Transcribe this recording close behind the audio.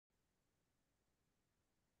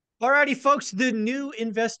Alrighty, folks, the new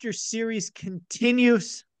investor series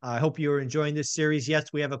continues. I hope you're enjoying this series. Yes,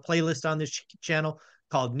 we have a playlist on this channel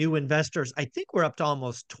called New Investors. I think we're up to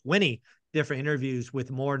almost 20 different interviews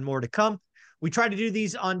with more and more to come. We try to do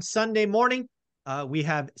these on Sunday morning. We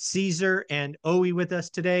have Caesar and Owie with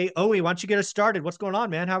us today. Owie, why don't you get us started? What's going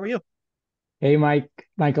on, man? How are you? Hey,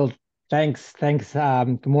 Michael, thanks.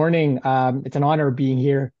 Good morning. It's an honor being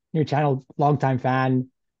here. Your channel, longtime fan.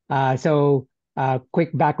 Quick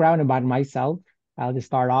background about myself. I'll just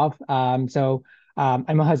start off. I'm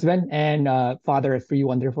a husband and father of three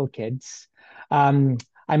wonderful kids. Um,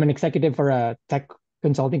 I'm an executive for a tech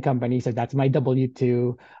consulting company, so that's my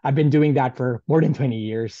W-2. I've been doing that for more than 20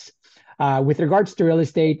 years. With regards to real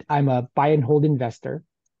estate, I'm a buy and hold investor.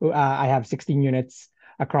 I have 16 units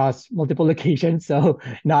across multiple locations. So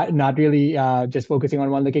not really just focusing on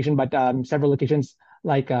one location, but several locations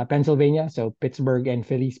like Pennsylvania, so Pittsburgh and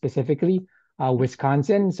Philly specifically,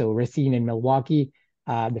 Wisconsin, so Racine and Milwaukee,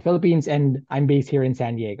 the Philippines, and I'm based here in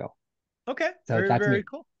San Diego. Okay, So very, that's very me.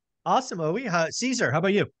 cool. Awesome, Owie. Caesar, how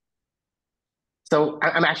about you? So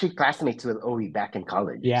I'm actually classmates with Owie back in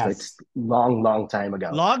college. So Yes, it's long, long time ago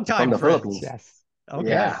Long from time the friends. Philippines. yes, Okay.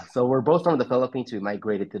 Yeah. yes. So we're both from the Philippines. We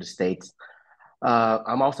migrated to the States.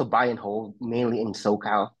 I'm also buy and hold, mainly in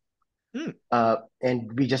SoCal. Hmm.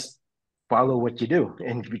 And we just follow what you do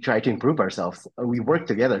and we try to improve ourselves. We work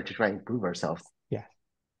together to try and improve ourselves. Yeah.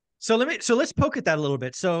 So let's poke at that a little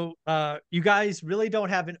bit. So you guys really don't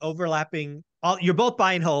have an overlapping you're both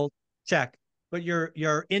buy and hold, check, but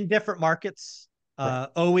you're in different markets. Right.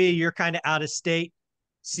 OE, you're kind of out of state.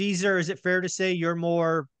 Caesar, is it fair to say you're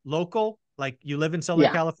more local? Like you live in Southern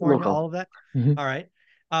Yeah, California, all local. of that? Mhm. All right.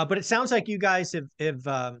 But it sounds like you guys have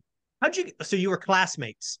how'd you so you were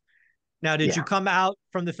classmates. Now, did you Yeah. come out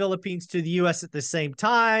from the Philippines to the US at the same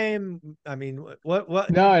time? I mean, what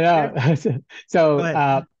No, eh, no. go So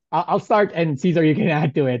ahead. I'll start, and Caesar, you can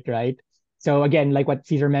add to it, right? So again, like what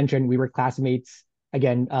Caesar mentioned, we were classmates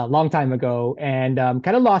again a long time ago, and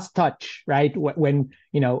kind of lost touch, right? When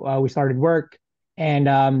we started work,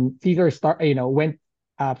 and Caesar went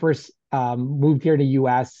first moved here to the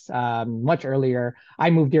U.S. Much earlier. I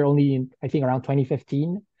moved here only I think around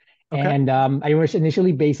 2015, Okay. and I was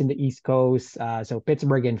initially based in the East Coast, so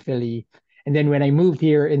Pittsburgh and Philly. And then when I moved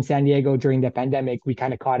here in San Diego during the pandemic, we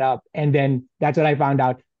kind of caught up. And then that's when I found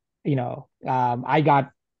out, I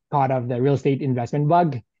got caught of the real estate investment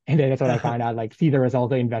bug. And then that's when I found out like Cedar was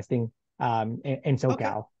also investing in Okay.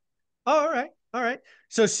 SoCal. Oh, all right. All right.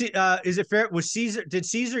 So, is it fair? Was Caesar? Did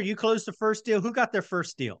Caesar? You close the first deal? Who got their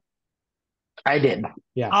first deal? I did.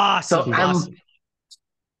 Yeah. So Awesome. Cedar. Awesome.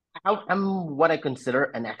 I'm what I consider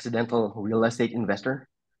an accidental real estate investor.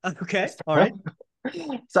 Okay. All right.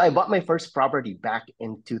 So I bought my first property back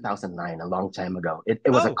in 2009, a long time ago. It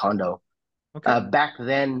was a Oh. condo. Okay. Back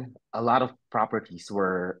then, a lot of properties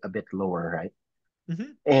were a bit lower, right?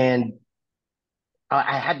 Hmm. And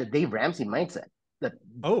I had the Dave Ramsey mindset that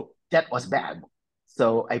Oh. debt was bad.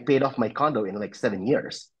 So I paid off my condo in like 7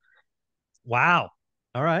 years. Wow.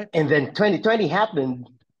 All right. And then 2020 happened,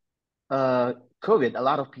 uh, COVID, a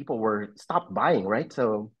lot of people were stopped buying, right?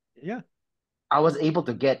 So Yeah. I was able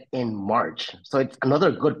to get in March. So it's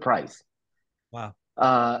another good price. Wow.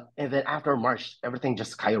 And then after March, everything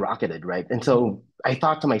just skyrocketed, right? And so I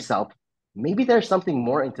thought to myself, maybe there's something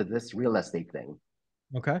more into this real estate thing.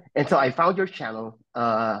 Okay. And so I found your channel.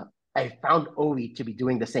 I found Ovi to be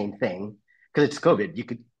doing the same thing because it's COVID. You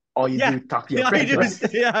could all you Yeah. do talk to your Yeah. I friends, do.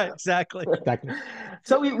 right? Yeah. Exactly. Exactly.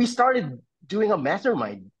 So we started doing a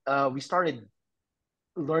mastermind. We started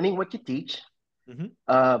learning what you teach, Hmm.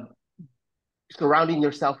 uh, surrounding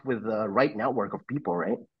yourself with the right network of people,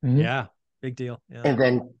 right? Hmm. Yeah. Big deal. Yeah. And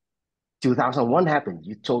then 2001 happened.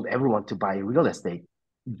 You told everyone to buy real estate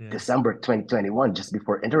Yeah. December 2021, just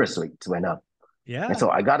before interest rates went up. And Yeah. so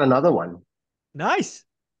I got another one. Nice.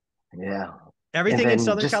 Yeah. And Everything in then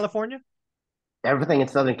Southern just California. everything in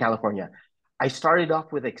Southern California. I started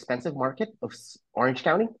off with the expensive market of Orange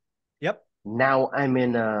County. Yep. Now I'm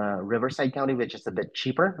in Riverside County, which is a bit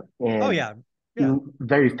cheaper Oh and yeah. Yeah.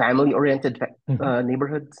 very family oriented Hmm.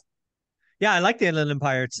 neighborhoods. Yeah. I like the Inland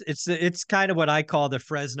Empire. It's kind of what I call the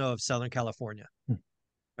Fresno of Southern California.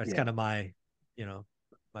 That's Yeah. kind of my, you know,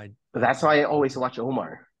 my That's why I always watch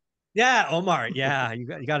Omar. yeah, Omar. Yeah, you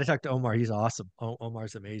got to talk to Omar. He's awesome.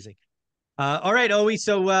 Omar's amazing. All right, Owie.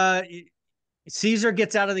 So Caesar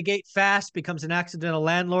gets out of the gate fast, becomes an accidental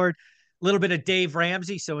landlord. A little bit of Dave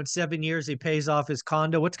Ramsey. So in 7 years, he pays off his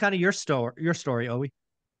condo. What's kind of your story? Your story, Owie?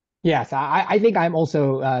 Yes, I think I'm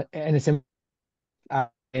also in a similar.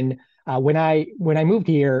 And when I moved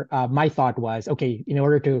here, my thought was, okay, in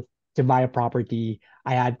order to buy a property,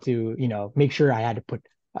 I had to make sure I had to put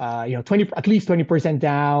at least 20%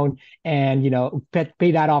 down, and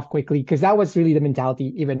pay that off quickly, because that was really the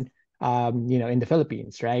mentality even in the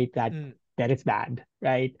Philippines, right? That it's bad,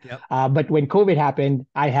 right? Yep. But when COVID happened,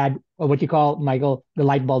 I had what you call, Michael, the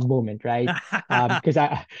light bulb moment, right? Because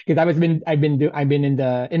I've been in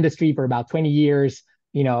the industry for about 20 years,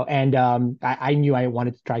 and I knew I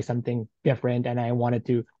wanted to try something different, and I wanted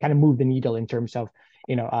to kind of move the needle in terms of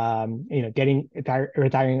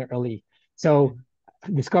retiring early. So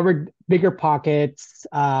discovered bigger pockets,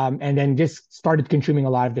 and then just started consuming a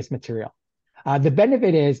lot of this material. The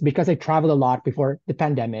benefit is, because I traveled a lot before the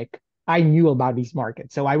pandemic, I knew about these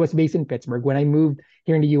markets. So I was based in Pittsburgh. When I moved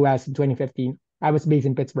here in the US in 2015, I was based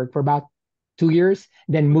in Pittsburgh for about 2 years,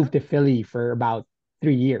 then moved to Philly for about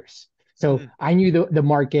 3 years. So I knew the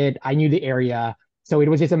market, I knew the area. So it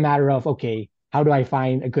was just a matter of, okay, how do I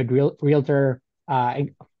find a good realtor,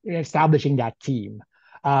 establishing that team?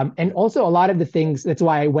 And also a lot of the things, that's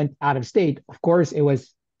why I went out of state. Of course, it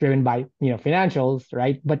was driven by financials,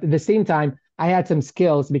 right? But at the same time, I had some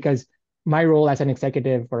skills, because my role as an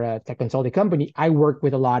executive for a tech consulting company, I work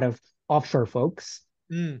with a lot of offshore folks.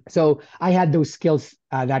 So I had those skills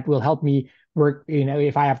that will help me work,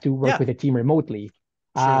 if I have to work with a team remotely.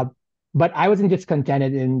 Sure. But I wasn't just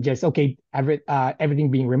contented in just, okay,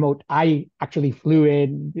 everything being remote. I actually flew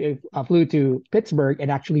to Pittsburgh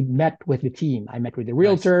and actually met with the team. I met with the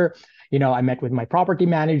realtor, I met with my property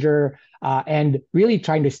manager, and really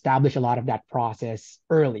trying to establish a lot of that process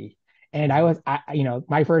early. And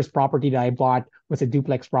my first property that I bought was a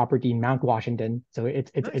duplex property in Mount Washington. So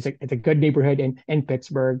it's a good neighborhood in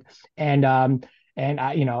Pittsburgh. And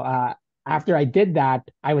after I did that,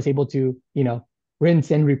 I was able to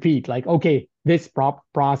rinse and repeat. Like, okay, this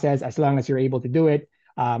process, as long as you're able to do it,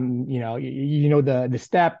 the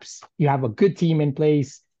steps, you have a good team in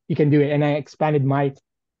place, you can do it. And I expanded my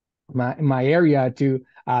area to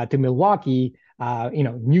Milwaukee,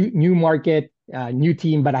 new market, new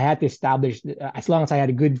team, but I had to establish, as long as I had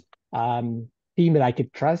a good team that I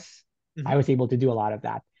could trust, I was able to do a lot of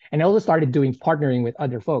that. And I also started doing partnering with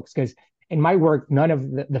other folks, because in my work, none of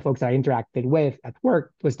the folks that I interacted with at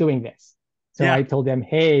work was doing this. So I told them,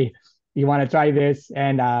 hey, you want to try this?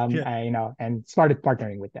 And and started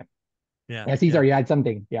partnering with them. Yeah, Cesar, you had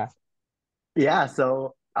something. Yeah. Yeah,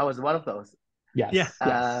 so I was one of those. Yes. Yeah.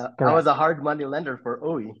 Yes. I was a hard money lender for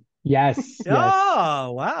OE. Yes. Yes.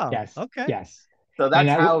 Oh, wow. Yes. Okay. Yes. So that's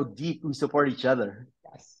how deep we support each other.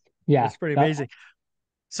 Yes. Yeah. That's pretty amazing.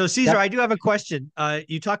 So Cesar, I do have a question.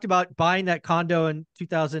 You talked about buying that condo in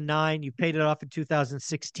 2009. You paid it off in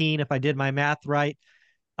 2016, if I did my math right.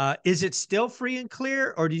 Is it still free and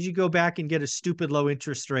clear, or did you go back and get a stupid low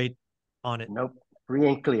interest rate on it? Nope, free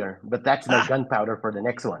and clear. But that's my gunpowder for the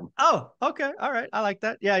next one. Oh, okay, all right, I like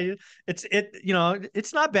that. Yeah,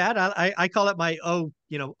 it's not bad. I call it my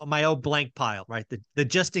my blank pile, right? The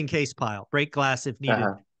just in case pile, break glass if needed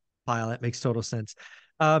pile. That makes total sense.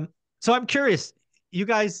 So I'm curious. You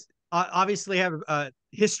guys obviously have a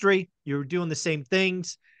history. You're doing the same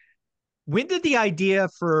things. When did the idea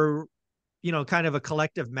for kind of a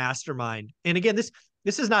collective mastermind? And again, this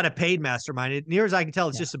is not a paid mastermind. Near as I can tell,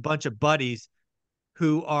 it's just a bunch of buddies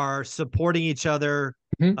who are supporting each other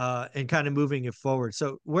and kind of moving it forward.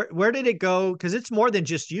 So where did it go? Because it's more than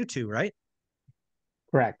just you two, right?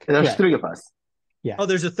 Correct. There's three of us. Yeah. Oh,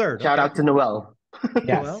 there's a third. Shout out to Noel.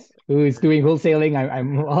 Yes. Well, who is doing wholesaling.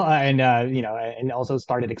 And also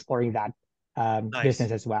started exploring that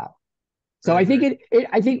business as well. So I think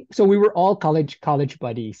I think so. We were all college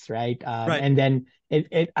buddies, right? And then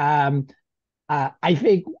I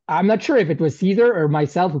think, I'm not sure if it was Cesar or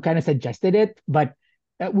myself who kind of suggested it, but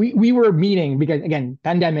we were meeting because, again,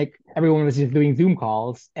 pandemic, everyone was just doing Zoom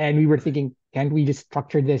calls, and we were thinking, can't we just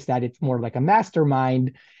structure this that it's more like a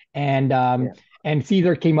mastermind? And and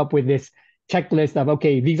Cesar came up with this checklist of,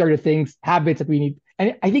 okay, these are the things, habits that we need.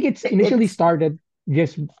 And I think it's initially started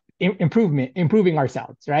just improving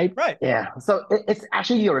ourselves, right? Right. Yeah. So it's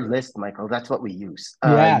actually your list, Michael. That's what we use.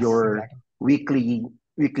 Yes, your exactly.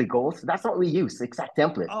 weekly goals. That's what we use. Exact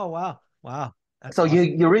template. Oh, wow. That's so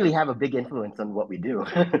awesome. you really have a big influence on what we do.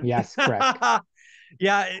 Yes, correct.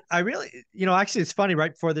 Yeah, I really, actually, it's funny.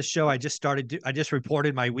 Right before the show, I just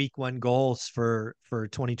reported my week 1 goals for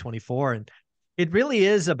 2024, and it really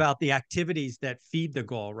is about the activities that feed the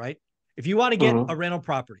goal, right? If you want to get a rental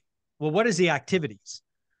property, well, what is the activities,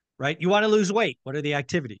 right? You want to lose weight, what are the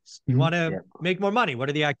activities? You want to make more money, what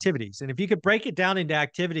are the activities? And if you could break it down into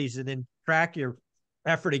activities and then track your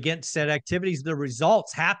effort against said activities, the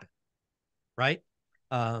results happen, right?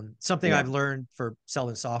 Something I've learned for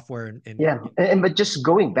selling software but just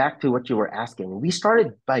going back to what you were asking, we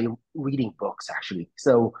started by reading books, actually.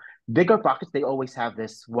 So bigger pockets, they always have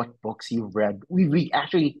this, what books you've read. We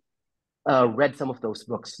actually read some of those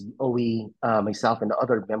books, OE, myself, and the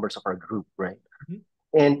other members of our group, right? Mhm.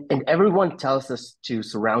 And everyone tells us to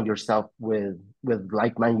surround yourself with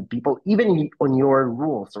like-minded people, even on your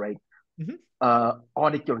rules, right? Mhm.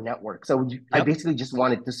 Audit your network. So I Yep. basically just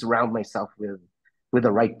wanted to surround myself with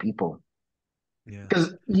the right people, Yeah.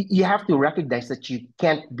 because you have to recognize that you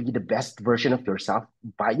can't be the best version of yourself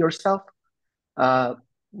by yourself. Uh,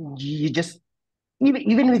 you just,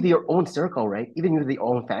 even with your own circle, right? Even with your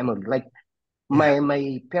own family. Like Yeah.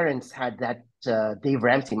 my parents had that Dave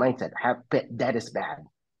Ramsey mindset. Have that is bad.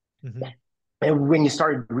 Mhm. And when you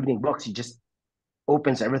start reading books, you just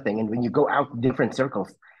opens everything. And when you go out different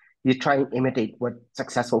circles, you try and imitate what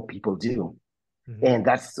successful people do. Mhm. And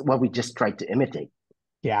that's what we just tried to imitate.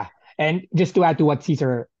 Yeah. And just to add to what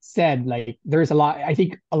Caesar said, like there's a lot, I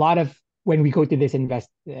think a lot of when we go to this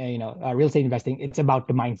real estate investing, it's about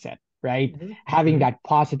the mindset, right? Mhm. Having Mhm. that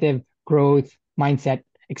positive growth mindset,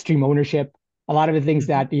 extreme ownership, a lot of the things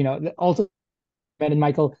Mhm. that, also Ben and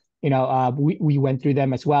Michael, we went through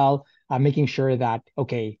them as well, making sure that,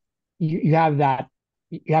 okay, you have that,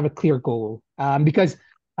 you have a clear goal. Because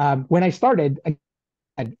when I started, and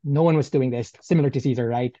no one was doing this, similar to Caesar,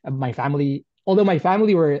 right? My family, although my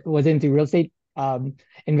family was into real estate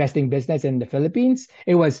investing business in the Philippines,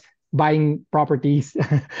 it was buying properties,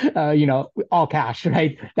 all cash,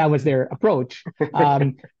 right? That was Mhm. their approach.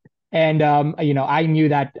 And I knew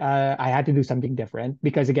that I had to do something different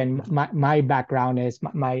because again, my background is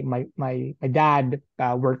my dad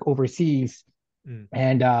worked overseas Mhm.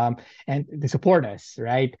 and to support us,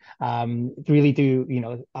 right? Really to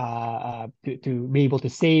to be able to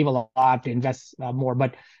save a lot, to invest more,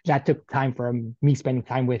 but that took time from me spending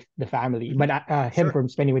time with the family, but Mhm. him Sure. from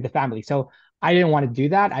spending with the family. So I didn't want to do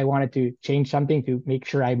that. I wanted to change something to make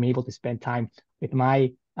sure I'm able to spend time with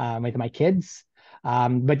my kids.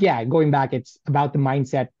 But yeah, going back, it's about the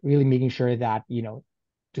mindset, really making sure that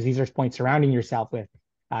to Caesar's point, surrounding yourself with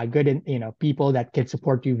good and people that can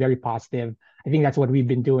support you, very positive. I think that's what we've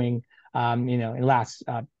been doing, in the last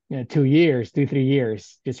 2 years, 3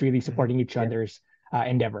 years, just really Mhm. supporting each Yeah. other's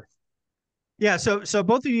endeavor. Yeah, so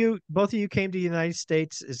both of you came to the United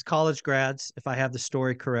States as college grads, if I have the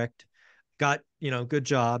story correct. Got, good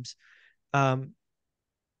jobs. Um,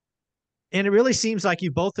 and it really seems like you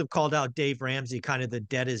both have called out Dave Ramsey, kind of the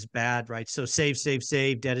debt is bad, right? So save, save,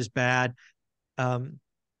 save, debt is bad. Um,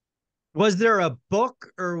 was there a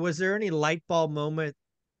book or was there any light bulb moment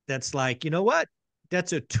that's like, you know what?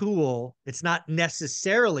 That's a tool. It's not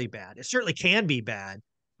necessarily bad. It certainly can be bad,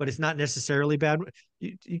 but it's not necessarily bad.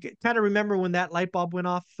 You kind of remember when that light bulb went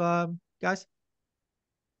off, guys?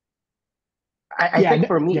 I Yeah, think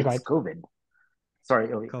for me, yeah, go it's ahead. COVID. Sorry,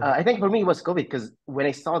 Ovi. COVID. I think for me, it was COVID because when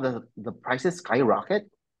I saw the prices skyrocket,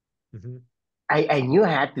 Mm-hmm. I knew I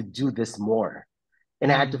had to do this more, and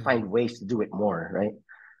I had to Mm, find ways to do it more,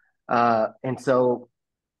 right? And so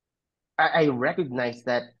I recognized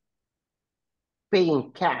that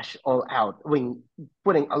paying cash all out, when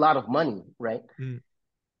putting a lot of money, right? mm.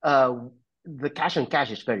 Uh, the cash on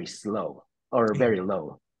cash is very slow or Yeah, very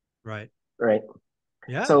low, right. right?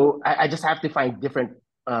 Yeah. So I just have to find different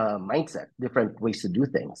mindset, different ways to do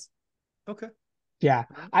things. Okay. Yeah,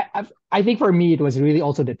 All right. I think for me it was really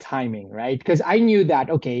also the timing, right? Because I knew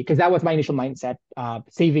that okay, because that was my initial mindset,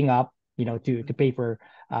 saving up, to pay for,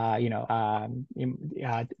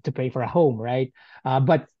 to pay for a home, right?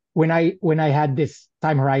 But when I had this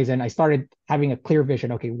time horizon, I started having a clear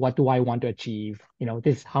vision. Okay, what do I want to achieve?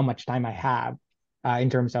 This is how much time I have,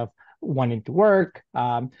 in terms of wanting to work.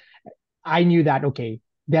 I knew that okay,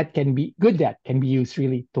 debt can be used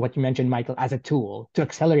really to what you mentioned, Michael, as a tool to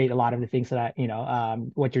accelerate a lot of the things that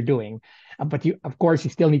what you're doing. But you, of course,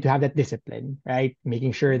 you still need to have that discipline, right?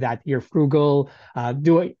 Making sure that you're frugal,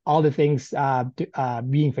 doing all the things,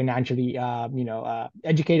 being financially,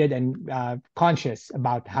 educated and conscious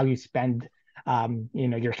about how you spend,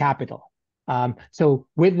 your capital. So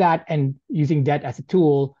with that and using debt as a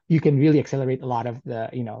tool, you can really accelerate a lot of the,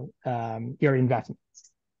 your investment.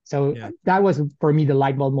 So Yeah. that was for me the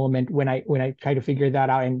light bulb moment when I tried to figure that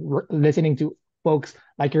out and listening to folks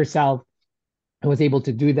like yourself, I was able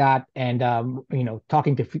to do that and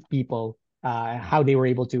talking to people how they were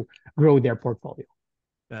able to grow their portfolio.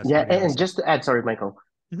 That's Yeah, pretty and awesome. just to add, sorry, Michael,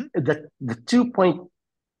 Mhm. the 2 point,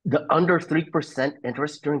 the under 3%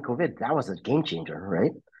 interest during COVID, that was a game changer,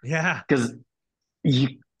 right? Yeah. Because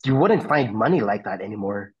you you wouldn't find money like that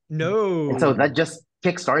anymore. And so No. that just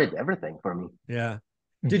kickstarted everything for me. Yeah.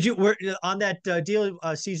 Mm. Did you were on that deal,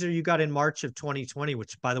 Caesar, you got in March of 2020,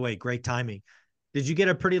 which by the way, great timing. Did you get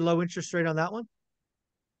a pretty low interest rate on that one?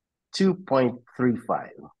 2.35.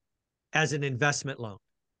 as an investment loan?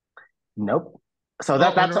 Nope. So Oh,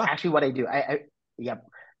 that's owner actually what I do. Yep.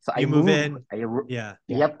 So I You move move. in. Yeah.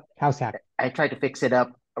 Yeah. Yep. House hack. I try to fix it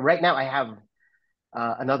up. Right now, I have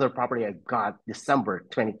another property I got December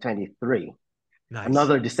 2023. Nice.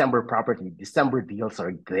 Another December property. December deals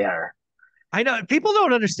are there. I know people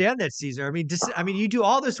don't understand that, Caesar. I mean, you do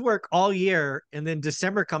all this work all year, and then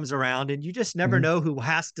December comes around, and you just never Mhm. know who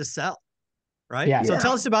has to sell, right? Yeah. So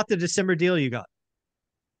tell Yeah. us about the December deal you got.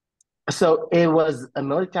 So it was a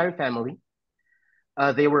military family.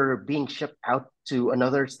 They were being shipped out to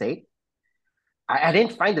another state. I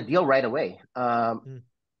didn't find the deal right away, Mm,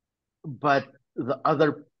 but the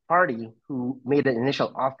other party who made an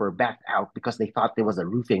initial offer backed out because they thought there was a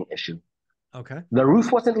roofing issue. okay. The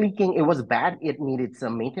roof wasn't leaking. It was bad. It needed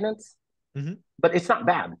some maintenance, Hmm. but it's not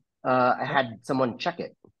bad. I Okay. had someone check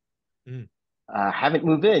it. Mm. Haven't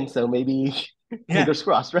moved in, so maybe Yeah. fingers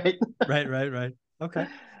crossed, right? Right. Okay.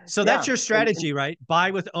 So that's Yeah, your and strategy, right?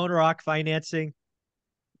 Buy with owner-occ financing,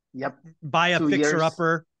 yep, buy a 2 years.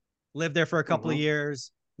 fixer-upper, live there for a couple of Hmm.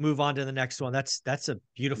 years, move on to the next one. That's a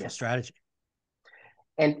beautiful Yes, strategy.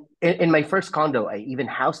 and in my first condo, I even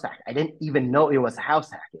house hacked. I didn't even know it was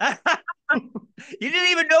house hacking. You didn't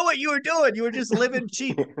even know what you were doing. You were just living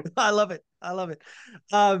cheap. I love it. I love it.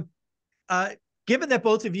 Um, uh, Given that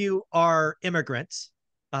both of you are immigrants,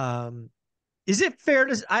 um, is it fair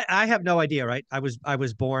to? I have no idea, right? I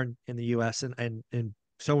was born in the U.S. and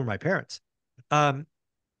so were my parents. Um,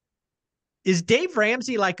 is Dave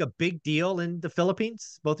Ramsey like a big deal in the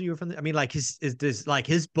Philippines? Both of you are from. I mean, like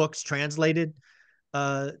his books translated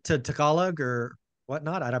to Tagalog or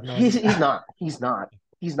whatnot? I have no He's idea. he's not. He's not.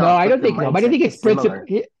 He's No, not. I But don't the think no, but I mindset think it's is principle.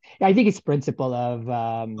 similar. I think it's principle of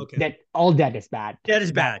Okay, that all debt is bad. debt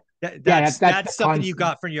is That bad. That, yeah, that's that's the that's something you concept.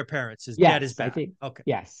 got from your parents. Is debt is Yes, I bad. think Okay,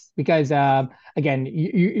 yes, because okay. again,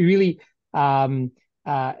 you really um,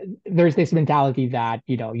 uh, there's this mentality that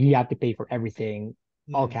you have to pay for everything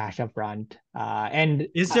all Hmm. cash up front, and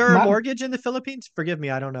Is there a mortgage in the Philippines? Forgive me,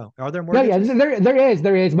 I don't know. Are there no, yeah, mortgages?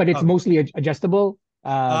 there is, but it's Okay. mostly adjustable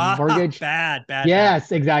Ah, mortgage. bad.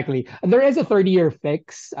 Yes, exactly. There is a 30-year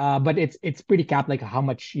fix, but it's pretty capped, like how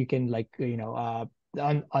much you can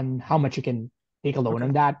on how much you can take a loan Okay.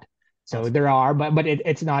 on that. So Awesome. there are, but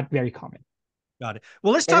it's not very common. Got it.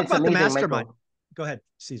 Well, let's And talk it's about the amazing, mastermind. Michael. Go ahead,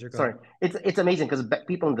 Caesar. Go ahead. Sorry, it's amazing because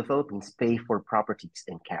people in the Philippines pay for properties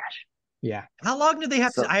in cash. Yeah. How long do they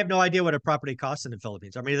have to? So I have no idea what a property costs in the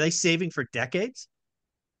Philippines. I mean, are they saving for decades,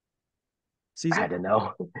 I Caesar? don't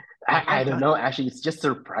know. Okay. I don't know. Actually, it's just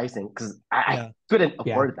surprising because I Yeah. couldn't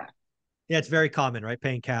Yeah. afford that. Yeah, it's very common, right?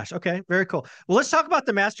 Paying cash. Okay, very cool. Well, let's talk about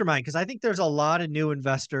the mastermind because I think there's a lot of new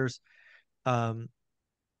investors. Um,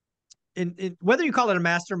 in whether you call it a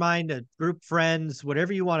mastermind, a group friends,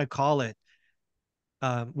 whatever you want to call it.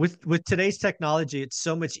 With today's technology, it's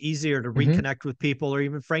so much easier to Hmm. reconnect with people or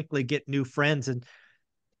even frankly get new friends. And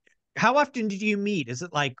how often do you meet? Is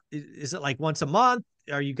it like once a month?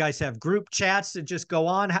 Are you guys have group chats that just go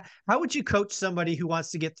on? How would you coach somebody who wants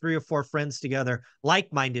to get 3 or 4 friends together,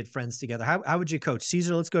 like-minded friends together? How would you coach?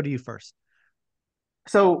 Caesar, let's go to you first.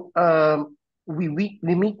 So we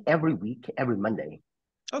meet every week, every Monday.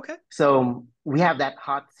 Okay. So we have that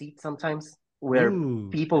hot seat sometimes where Ooh,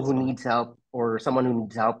 people that's who fun. needs help or someone who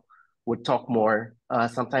needs help would talk more.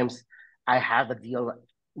 Sometimes I have a deal.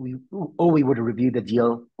 We would review the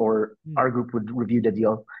deal, or Hmm. our group would review the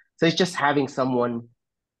deal. So it's just having someone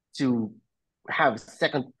to have a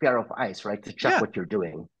second pair of eyes, right, to check Yeah, what you're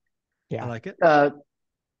doing. I Yeah. like it.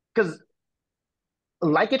 Because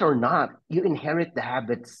like it or not, you inherit the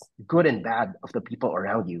habits, good and bad, of the people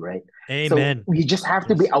around you, right? So Amen. you just have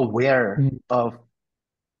to be Yes. aware Mhm. of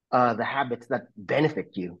the habits that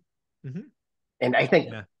benefit you. Hmm. And I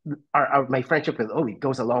think Yeah. my friendship with Ovi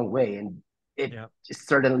goes a long way, and it Yeah. is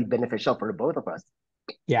certainly beneficial for both of us.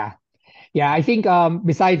 Yeah. Yeah, I think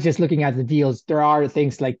besides just looking at the deals, there are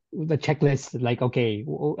things like the checklist, like, okay,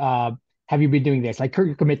 have you been doing this? Like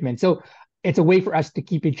commitment. So it's a way for us to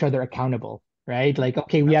keep each other accountable, right? Hmm. Like,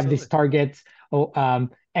 okay, we have this Absolutely. target,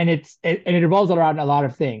 and and it revolves around a lot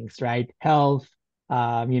of things, right? Health,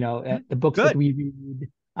 Mhm. the books that Good. we read,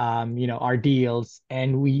 our deals,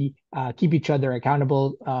 and we keep each other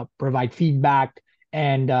accountable, provide feedback,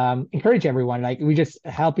 and encourage everyone. Like we just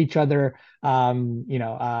help each other,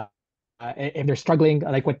 if they're struggling,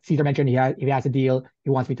 like what Caesar mentioned, he has a deal, he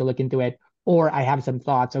wants me to look into it, or I have some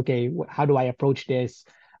thoughts. Okay, how do I approach this?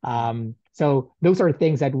 Hmm. So those are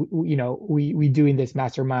things that we do in this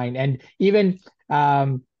mastermind, and even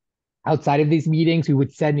um, outside of these meetings, we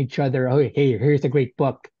would send each other, oh, hey, here's a great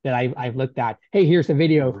book that I've looked at. Hey, here's a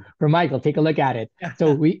video Mhm. from Michael. Take a look at it.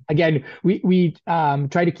 So we again we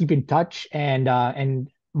try to keep in touch and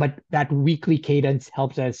but that weekly cadence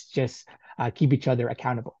helps us just keep each other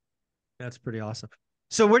accountable. That's pretty awesome.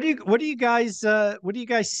 So what do you guys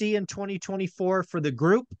see in 2024 for the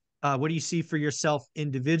group? What do you see for yourself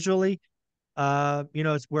individually?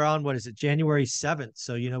 We're on, what is it, January 7th.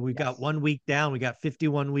 So, we've got 1 week down. We got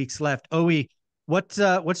 51 weeks left. What's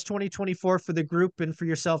 2024 for the group and for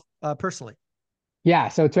yourself personally? Yeah,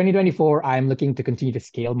 so 2024, I'm looking to continue to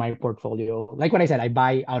scale my portfolio. Like what I said, I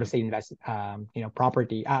buy out of state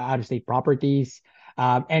out of state properties.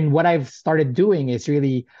 And what I've started doing is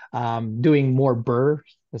really doing more BRRRR.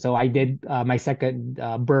 So I did my second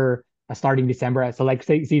BRRRR starting December. So like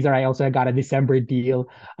Caesar, I also got a December deal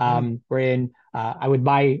wherein I would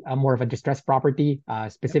buy more of a distressed property,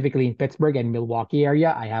 specifically in Pittsburgh and Milwaukee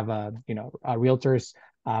area. I have realtors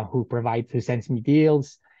who sends me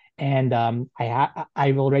deals. And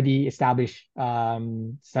I've already established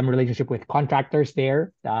some relationship with contractors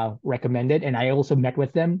there, recommended, and I also met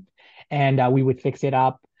with them, and we would fix it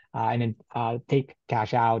up and then take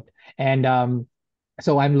cash out. And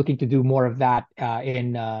so I'm looking to do more of that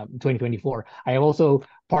in 2024. I have also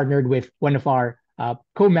partnered with one of our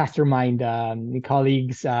co-mastermind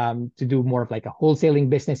colleagues to do more of like a wholesaling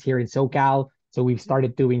business here in SoCal. So we've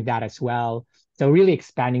started doing that as well. So really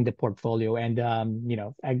expanding the portfolio and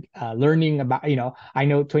learning about, I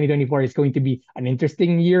know 2024 is going to be an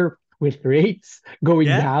interesting year with rates going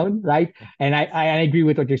down, right? And I agree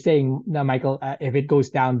with what you're saying, Michael. If it goes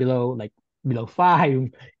down below 5,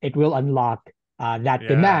 it will unlock that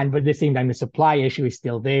demand, but at the same time, the supply issue is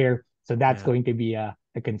still there. So that's going to be a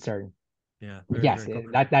concern. Yeah. Yes, very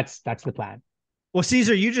cool. that's the plan. Well,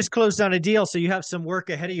 Caesar, you just closed on a deal, so you have some work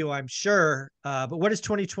ahead of you, I'm sure. But what does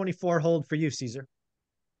 2024 hold for you, Caesar?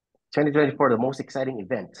 2024, the most exciting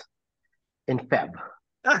event in Feb.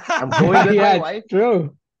 I'm going with my wife.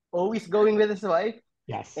 True. Always going with his wife.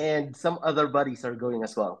 Yes. And some other buddies are going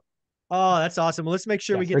as well. Oh, that's awesome. Well, let's make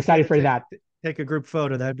sure we get excited for that. Take a group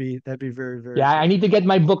photo. That'd be very, very cool. I need to get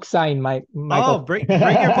my book signed, Michael. Oh, bring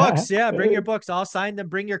your books. Yeah, bring your books. I'll sign them.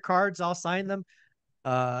 Bring your cards. I'll sign them.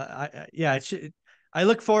 I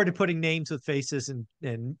look forward to putting names with faces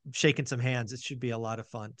and shaking some hands. It should be a lot of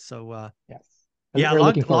fun. So yes. Yeah,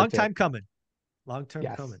 long time coming. Long term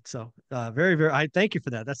coming. So very, I thank you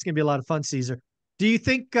for that. That's gonna be a lot of fun, Caesar. Do you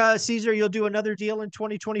think, Caesar, you'll do another deal in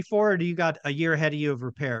 2024, or do you got a year ahead of you of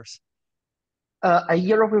repairs? A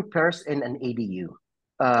year of repairs in an ADU.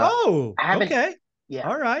 Okay. Yeah.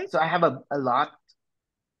 All right. So I have a lot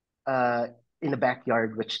in the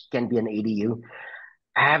backyard, which can be an ADU.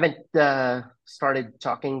 I haven't started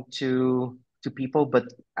talking to people, but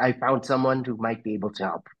I found someone who might be able to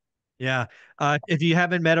help. Yeah. If you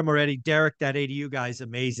haven't met him already, Derek, that ADU guy is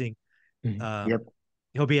amazing. Yep.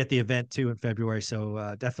 He'll be at the event too in February.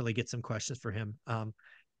 So definitely get some questions for him.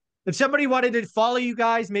 If somebody wanted to follow you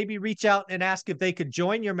guys, maybe reach out and ask if they could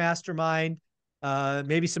join your mastermind.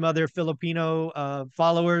 Maybe some other Filipino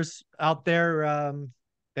followers out there.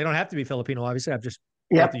 They don't have to be Filipino, obviously. I've just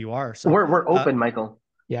thought that you are. So we're open, Michael.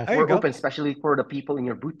 Yeah, we're open, especially for the people in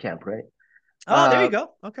your boot camp, right? Oh, there you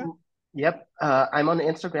go. Okay. Yep. I'm on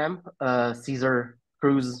Instagram. Caesar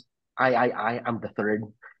Cruz. I'm the third.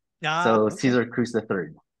 So okay. Caesar Cruz the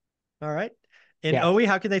third. All right. And Owie,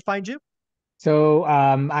 how can they find you? So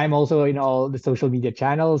I'm also in all the social media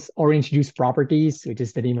channels. Orange Juice Properties, which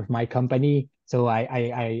is the name of my company. So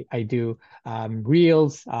I do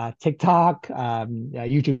Reels, TikTok,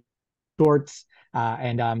 YouTube Shorts,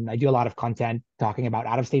 and I do a lot of content talking about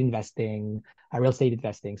out-of-state investing, real estate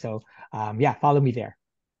investing. So follow me there.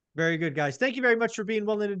 Very good, guys. Thank you very much for being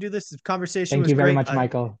willing to do this conversation. Thank you very much,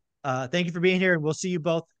 Michael. Thank you for being here, and we'll see you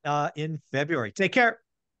both in February. Take care.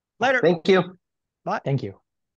 Later. Thank you. Bye. Thank you.